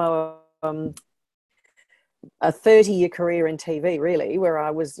gone from a 30-year career in TV, really, where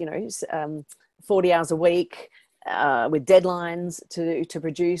I was, you know, 40 hours a week, with deadlines to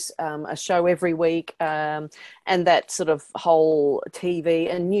produce a show every week, and that sort of whole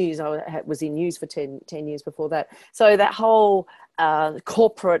TV and news. I was in news for 10 years before that. So that whole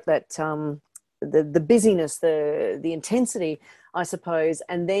corporate, that the busyness, the intensity, I suppose.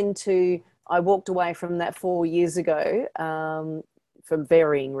 And then I walked away from that 4 years ago, for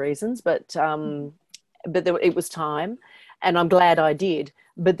varying reasons, but it was time, and I'm glad I did.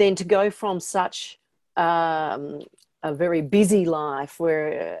 But then to go from such a very busy life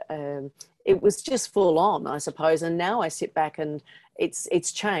where it was just full on, I suppose, and now I sit back and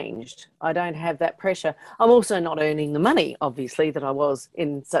it's changed. I don't have that pressure. I'm also not earning the money, obviously, that I was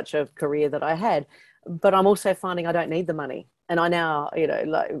in such a career that I had, but I'm also finding I don't need the money. And I now,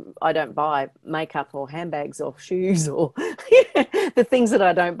 like, I don't buy makeup or handbags or shoes or the things that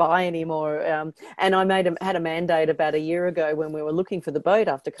I don't buy anymore. And I had a mandate about a year ago when we were looking for the boat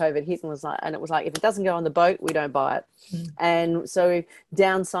after COVID hit, and it was like, if it doesn't go on the boat, we don't buy it. And so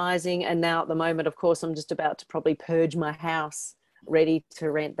downsizing, and now at the moment, of course, I'm just about to probably purge my house, ready to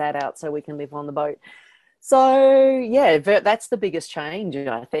rent that out so we can live on the boat. So, yeah, that's the biggest change,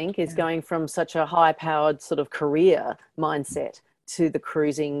 I think, is going from such a high-powered sort of career mindset to the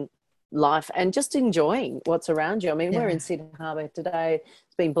cruising life and just enjoying what's around you. I mean, we're in Sydney Harbour today.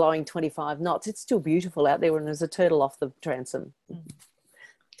 It's been blowing 25 knots. It's still beautiful out there when there's a turtle off the transom.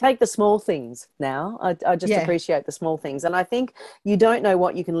 Take the small things now. I just appreciate the small things. And I think you don't know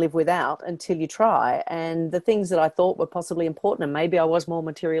what you can live without until you try. And the things that I thought were possibly important, and maybe I was more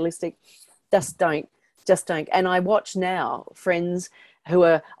materialistic, just don't. And I watch now friends who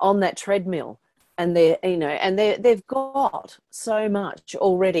are on that treadmill, and they've got so much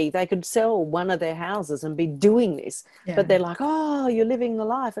already. They could sell one of their houses and be doing this, but they're like, oh, you're living the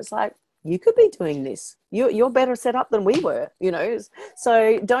life. It's like, you could be doing this. You're better set up than we were,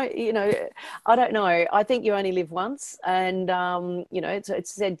 So don't, I don't know. I think you only live once, and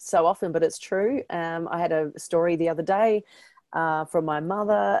it's said so often, but it's true. I had a story the other day from my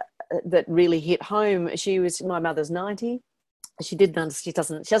mother that really hit home. My mother's 90. She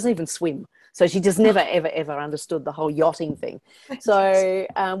doesn't even swim. So she just never, ever, ever understood the whole yachting thing. So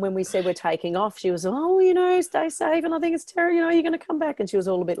when we said we're taking off, she was, stay safe. And I think it's terrible, you're going to come back. And she was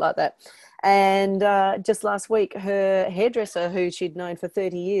all a bit like that. And just last week, her hairdresser, who she'd known for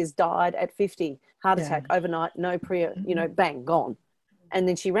 30 years, died at 50, heart attack overnight, no prayer, bang, gone. And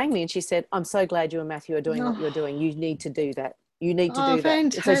then she rang me and she said, I'm so glad you and Matthew are doing what you're doing. You need to do that. You need to do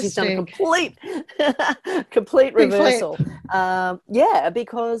fantastic. that. So she's done a complete reversal.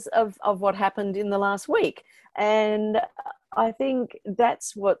 Because of what happened in the last week. And I think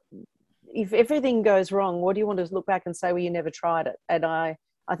that's what, if everything goes wrong, what do you want to look back and say, well, you never tried it? And I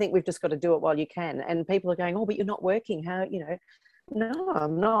think we've just got to do it while you can. And people are going, oh, but you're not working. How, no,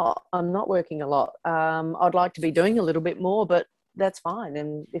 I'm not. I'm not working a lot. I'd like to be doing a little bit more, but that's fine.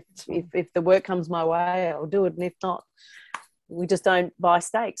 And if the work comes my way, I'll do it. And if not, we just don't buy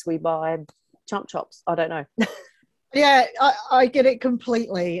steaks. We buy chump chops. I don't know. Yeah, I get it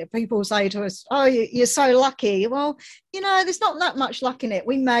completely. People say to us, oh, you're so lucky. Well, there's not that much luck in it.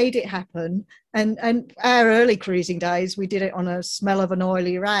 We made it happen. And our early cruising days, we did it on a smell of an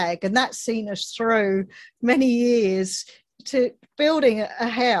oily rag. And that's seen us through many years to building a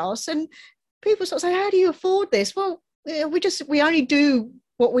house. And people sort of say, how do you afford this? Well, we only do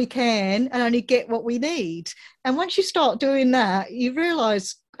what we can and only get what we need. And once you start doing that, you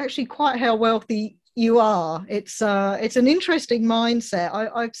realise actually quite how wealthy you are. It's an interesting mindset.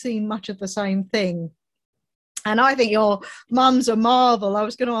 I've seen much of the same thing. And I think your mum's a marvel. I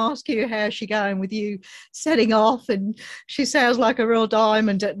was going to ask you, how's she going with you setting off? And she sounds like a real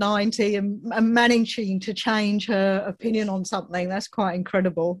diamond at 90 and managing to change her opinion on something. That's quite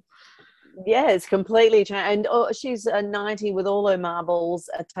incredible. Yeah, it's completely changed. And she's 90 with all her marbles,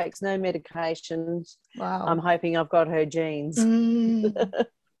 takes no medications. Wow. I'm hoping I've got her genes.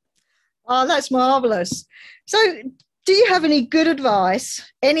 Oh, that's marvellous. So do you have any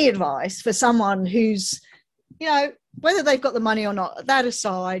advice for someone who's, whether they've got the money or not, that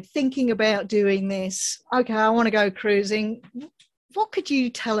aside, thinking about doing this, okay, I want to go cruising. What could you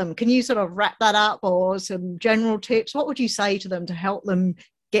tell them? Can you sort of wrap that up, or some general tips? What would you say to them to help them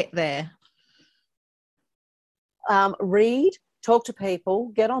get there? Read, talk to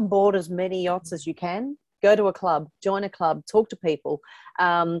people, get on board as many yachts as you can, go to a club, join a club, talk to people,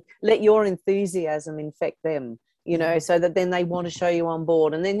 let your enthusiasm infect them, so that then they want to show you on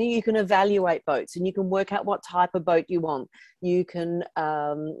board. And then you can evaluate boats and you can work out what type of boat you want. You can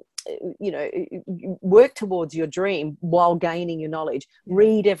you know, work towards your dream while gaining your knowledge.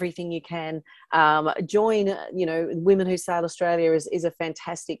 Read everything you can. Join, you know, Women Who Sail Australia is a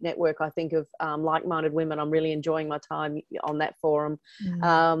fantastic network, I think, of like-minded women. I'm really enjoying my time on that forum.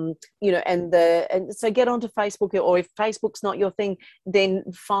 You know, and so get onto Facebook, or if Facebook's not your thing, then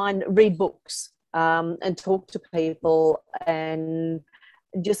read books, and talk to people, and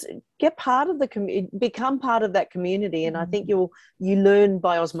just get part of the become part of that community. And I think you learn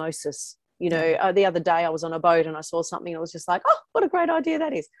by osmosis. You know, the other day I was on a boat and I saw something and I was just like, oh, what a great idea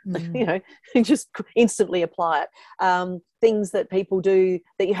that is. You know, just instantly apply it. Things that people do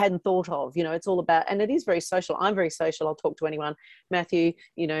that you hadn't thought of, you know, it's all about, and it is very social. I'm very social. I'll talk to anyone. Matthew,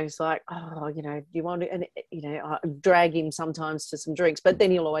 you know, it's like, oh, you know, do you want to, and, you know, I drag him sometimes to some drinks, but then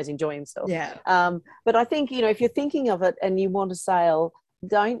he'll always enjoy himself. But I think, you know, if you're thinking of it and you want to sail,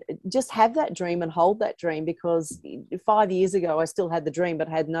 don't just have that dream and hold that dream, because 5 years ago I still had the dream but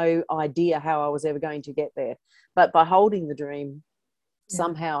had no idea how I was ever going to get there. But by holding the dream,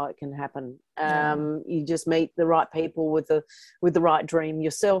 somehow it can happen. You just meet the right people with the right dream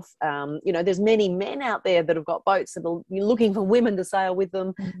yourself. You know, there's many men out there that have got boats that are looking for women to sail with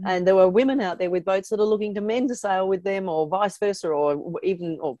them, and there are women out there with boats that are looking to men to sail with them, or vice versa, or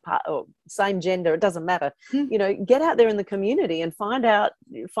even or same gender. It doesn't matter. You know, get out there in the community and find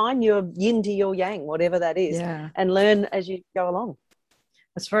your yin to your yang, whatever that is, and learn as you go along.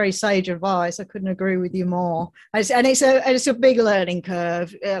 That's very sage advice. I couldn't agree with you more. And it's a big learning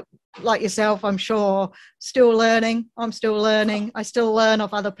curve. Like yourself, I'm sure, still learning. I'm still learning. I still learn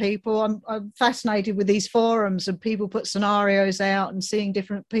off other people. I'm fascinated with these forums, and people put scenarios out and seeing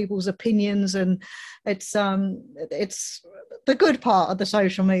different people's opinions. And it's the good part of the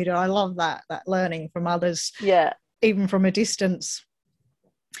social media. I love that learning from others. Yeah, even from a distance.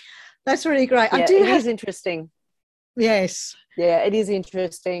 That's really great. Yeah, it is interesting. Yes. Yeah, it is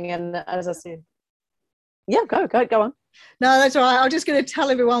interesting. And as I said, go on. No, that's all right. I'm just going to tell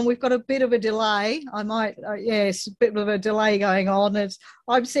everyone we've got a bit of a delay. I might, yes, a bit of a delay going on.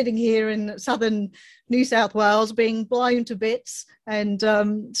 I'm sitting here in southern New South Wales being blown to bits. And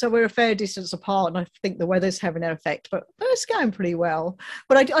so we're a fair distance apart, and I think the weather's having an effect, but it's going pretty well.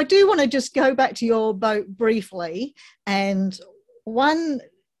 But I do want to just go back to your boat briefly. And one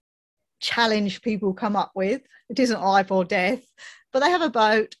challenge people come up with, it isn't life or death, but they have a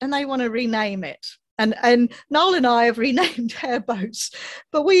boat and they want to rename it. And Noel and I have renamed our boats,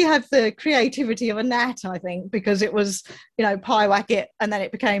 but we have the creativity of a gnat, I think, because it was, you know, Pyewacket, and then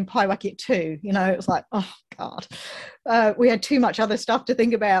it became Pyewacket 2. You know, it was like, oh God, we had too much other stuff to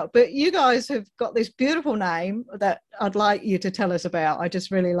think about. But you guys have got this beautiful name that I'd like you to tell us about. I just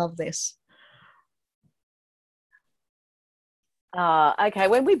really love this. Okay,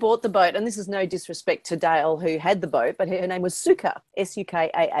 when we bought the boat, and this is no disrespect to Dale who had the boat, but her name was Sukha,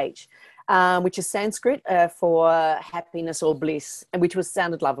 S-U-K-A-H, which is Sanskrit for happiness or bliss, and which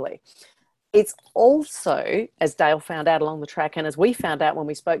sounded lovely. It's also, as Dale found out along the track, and as we found out when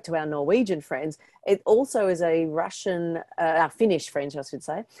we spoke to our Norwegian friends, it also is a Russian, our Finnish friends, I should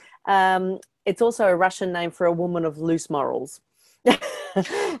say. It's also a Russian name for a woman of loose morals.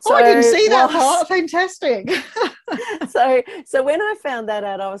 So, I didn't see that part. Fantastic. so when I found that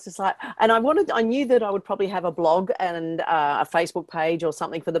out, I was just like, and I knew that I would probably have a blog and a Facebook page or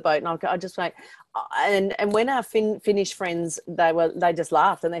something for the boat, and I just like, and when our Finnish friends, they just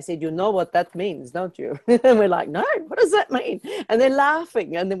laughed and they said, you know what that means, don't you? And we're like, no, what does that mean? And they're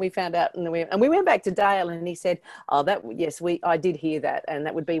laughing, and then we found out, and we went back to Dale, and he said, oh, I did hear that, and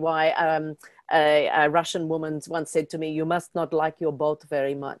that would be why a Russian woman once said to me, you must not like your boat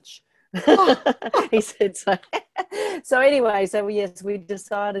very much. He said so. So anyway, yes, we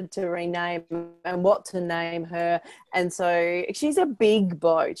decided to rename and what to name her. And so she's a big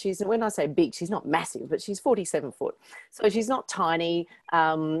boat. When I say big, she's not massive, but she's 47 foot. So she's not tiny.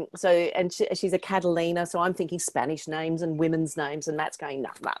 She's a Catalina. So I'm thinking Spanish names and women's names, and Matt's going,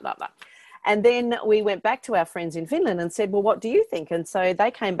 nah. And then we went back to our friends in Finland and said, well, what do you think? And so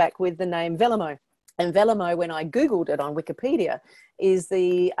they came back with the name Velamo. And Velamo, when I Googled it on Wikipedia, is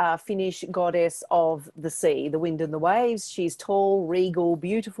the Finnish goddess of the sea, the wind and the waves. She's tall, regal,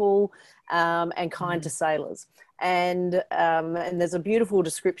 beautiful, and kind to sailors. And there's a beautiful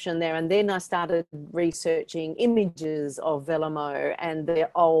description there. And then I started researching images of Velamo and the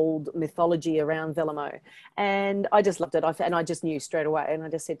old mythology around Velamo. And I just loved it. And I just knew straight away. And I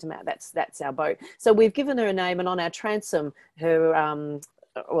just said to Matt, that's our boat. So we've given her a name, and on our transom, her...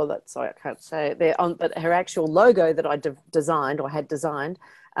 I can't say it there, but her actual logo that I had designed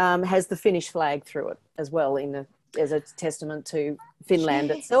has the Finnish flag through it as well, as a testament to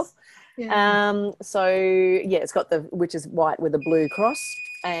Finland itself. Yeah. It's got which is white with a blue cross.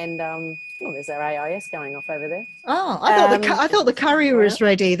 And oh, there's our AIS going off over there. Oh, I thought the curry was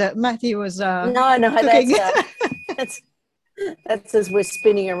ready, that Matthew was no, cooking. That's as we're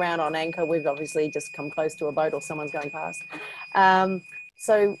spinning around on anchor. We've obviously just come close to a boat or someone's going past.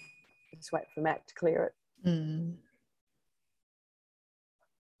 So just wait for Matt to clear it. Mm.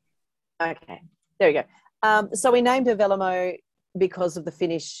 Okay, there we go. So we named her Velamo because of the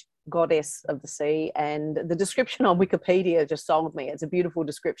Finnish goddess of the sea, and the description on Wikipedia just sold me. It's a beautiful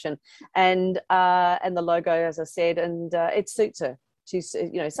description, and the logo, as I said, and it suits her. She's,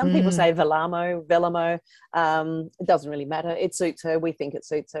 some people say Velamo. It doesn't really matter. It suits her. We think it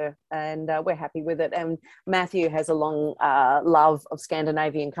suits her, and we're happy with it. And Matthew has a long love of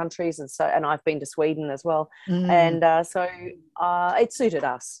Scandinavian countries, and I've been to Sweden as well, and so it suited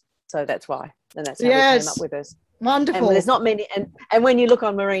us. So that's why, and that's how we came up with this. Wonderful. And there's not many, and when you look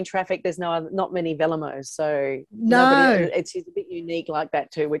on marine traffic, there's not many Velamos. So it's a bit unique like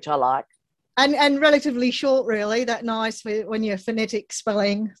that too, which I like. And relatively short, really. That nice when you're phonetic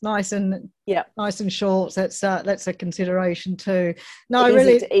spelling, nice and short. That's a consideration too. No,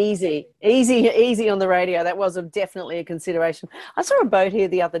 easy on the radio. That was definitely a consideration. I saw a boat here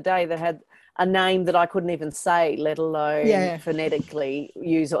the other day that had a name that I couldn't even say, let alone phonetically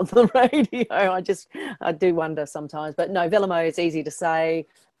use on the radio. I do wonder sometimes, but no, Velamo is easy to say,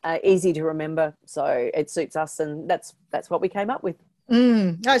 easy to remember, so it suits us, and that's what we came up with.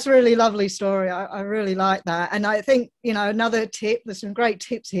 That's a really lovely story. I really like that. And I think, another tip, there's some great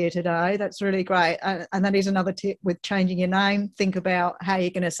tips here today. That's really great. And that is another tip with changing your name. Think about how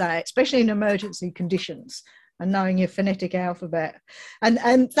you're going to say it, especially in emergency conditions, and knowing your phonetic alphabet.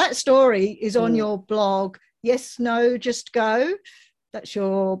 And that story is on your blog, Yes, No, Just Go. That's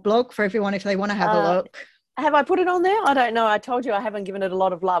your blog for everyone if they want to have a look. Have I put it on there? I don't know. I told you I haven't given it a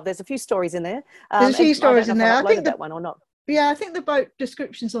lot of love. There's a few stories in there. There's a few stories in there. I think that one or not. Yeah, I think the boat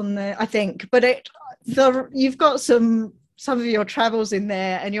description's on there, I think. But you've got some of your travels in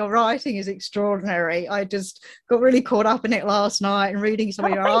there, and your writing is extraordinary. I just got really caught up in it last night and reading some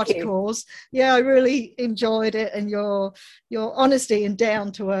of your articles. Yeah, I really enjoyed it, and your honesty and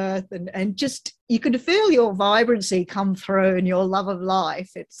down to earth, and just you could feel your vibrancy come through and your love of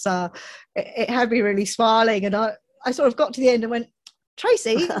life. It had me really smiling, and I sort of got to the end and went,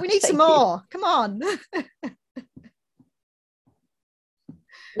 Tracy, we need some more. Come on.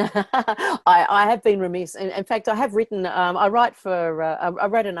 I have been remiss. In fact, I have written, I wrote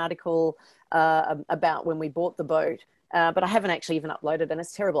an article about when we bought the boat, but I haven't actually even uploaded, and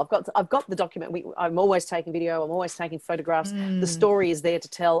it's terrible. I've got the document. I'm always taking video. I'm always taking photographs. The story is there to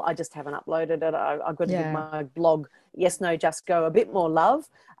tell. I just haven't uploaded it. I've got to give my blog, Yes, No, Just Go, a bit more love.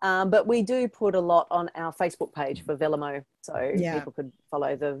 But we do put a lot on our Facebook page for Velamo, so people could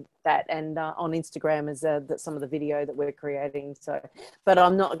follow that, and on Instagram is some of the video that we're creating. So, but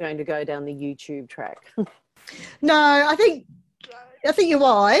I'm not going to go down the YouTube track. No, I think you're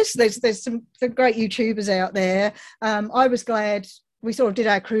wise. There's some great YouTubers out there. I was glad we sort of did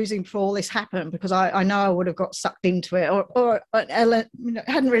our cruising before all this happened, because I know I would have got sucked into it, or it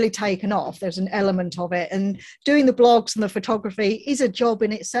hadn't really taken off. There's an element of it, and doing the blogs and the photography is a job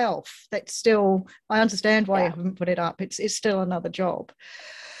in itself. That's still, I understand why you haven't put it up. It's still another job.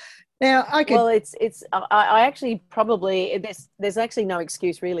 Now I actually probably there's actually no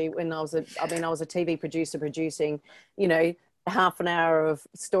excuse really. When I was a TV producer producing, half an hour of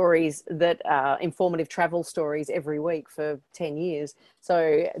stories that informative travel stories every week for 10 years.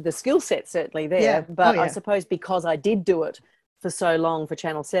 So the skill set's certainly there, but I suppose because I did do it for so long for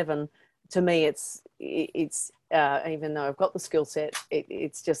Channel 7, to me it's even though I've got the skill set,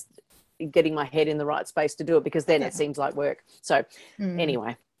 it's just getting my head in the right space to do it, because then it seems like work. So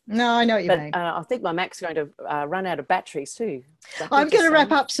anyway. No, I know what you mean. I think my Mac's going to run out of batteries too. I'm going to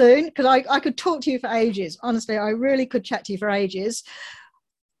wrap up soon, because I could talk to you for ages. Honestly, I really could chat to you for ages.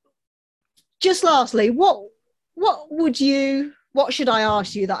 Just lastly, what should I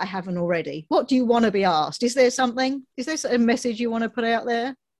ask you that I haven't already? What do you want to be asked? Is there a message you want to put out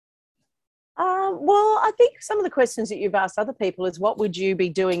there? Well, I think some of the questions that you've asked other people is, what would you be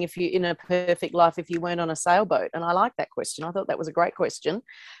doing if you, in a perfect life, if you weren't on a sailboat? And I like that question. I thought that was a great question.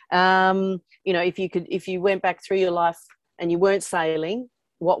 If you went back through your life and you weren't sailing,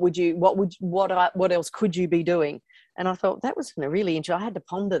 what else could you be doing? And I thought that was really interesting. I had to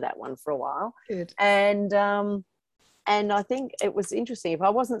ponder that one for a while. Good. And I think it was interesting. If I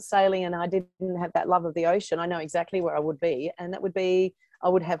wasn't sailing and I didn't have that love of the ocean, I know exactly where I would be, and that would be, I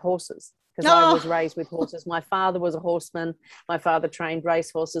would have horses. because I was raised with horses. My father was a horseman. My father trained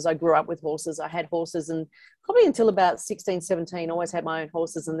race horses. I grew up with horses. I had horses, and probably until about 16, 17, always had my own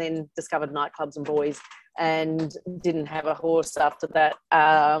horses, and then discovered nightclubs and boys, and didn't have a horse after that,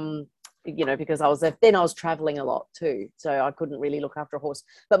 because I was traveling a lot too. So I couldn't really look after a horse.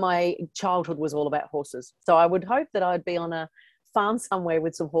 But my childhood was all about horses. So I would hope that I'd be on a farm somewhere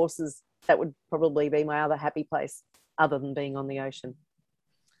with some horses. That would probably be my other happy place, other than being on the ocean.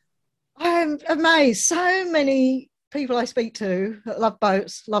 I'm amazed. So many people I speak to that love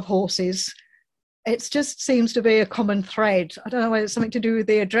boats, love horses. It just seems to be a common thread. I don't know whether it's something to do with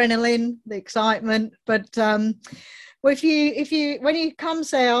the adrenaline, the excitement, but well, if you when you come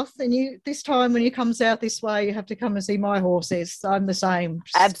south, and when you come south this way, you have to come and see my horses. I'm the same.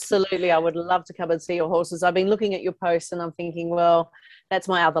 Absolutely, I would love to come and see your horses. I've been looking at your posts, and I'm thinking, well, that's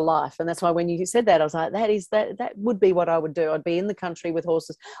my other life. And that's why when you said that, I was like, that would be what I would do. I'd be in the country with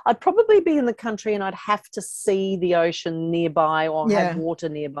horses. I'd probably be in the country, and I'd have to see the ocean nearby, or have water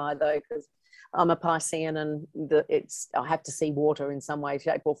nearby, though, because I'm a Piscean, and I have to see water in some way,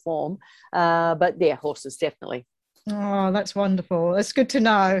 shape, or form. But yeah, horses definitely. Oh, that's wonderful. That's good to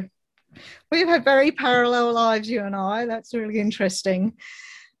know. We've had very parallel lives, you and I. That's really interesting.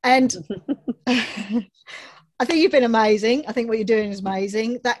 And I think you've been amazing. I think what you're doing is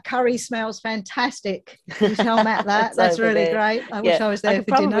amazing. That curry smells fantastic. Can you tell Matt that? That's really great. I wish I was there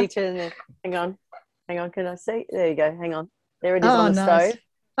for dinner. Hang on. Can I see? There you go. Hang on. There it is on the stove.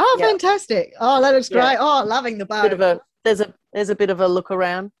 Oh, fantastic. Oh, that looks great. Oh, loving the boat. There's a bit of a look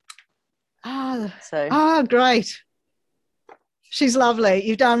around. Great. She's lovely.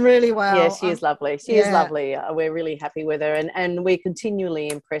 You've done really well. Yeah, she is lovely. She is lovely. We're really happy with her, and we're continually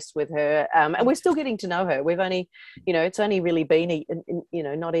impressed with her. And we're still getting to know her. We've only, it's only really been,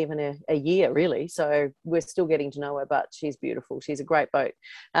 not even a year really. So we're still getting to know her, but she's beautiful. She's a great boat.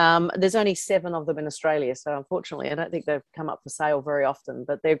 There's only 7 of them in Australia. So unfortunately, I don't think they've come up for sale very often,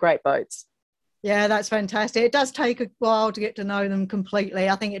 but they're great boats. Yeah, that's fantastic. It does take a while to get to know them completely.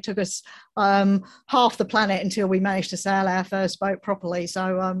 I think it took us half the planet until we managed to sail our first boat properly.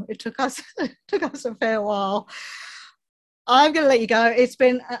 So it took us a fair while. I'm going to let you go. It's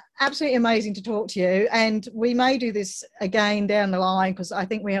been absolutely amazing to talk to you, and we may do this again down the line, because I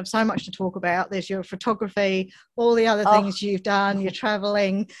think we have so much to talk about. There's your photography, all the other things you've done, your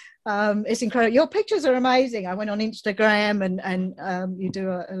traveling. It's incredible. Your pictures are amazing. I went on Instagram, and you do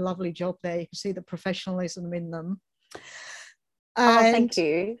a lovely job there. You can see the professionalism in them. Thank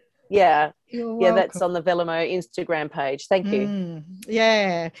you. Yeah, that's on the Velamo Instagram page. Thank you.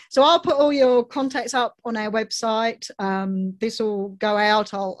 Yeah, so I'll put all your contacts up on our website. This will go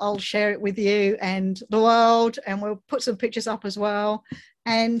out. I'll share it with you and the world, and we'll put some pictures up as well.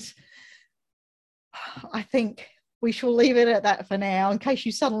 And I think we shall leave it at that for now, in case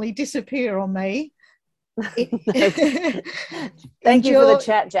you suddenly disappear on me. Thank you for the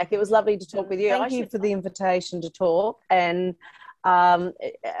chat, Jack. It was lovely to talk with you. Thank you for the invitation to talk, and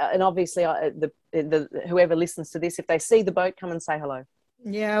obviously whoever listens to this, if they see the boat, come and say hello.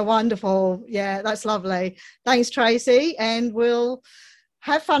 Yeah, wonderful. Yeah, that's lovely. Thanks, Tracy, and we'll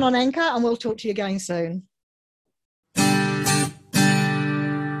have fun on anchor, and we'll talk to you again soon.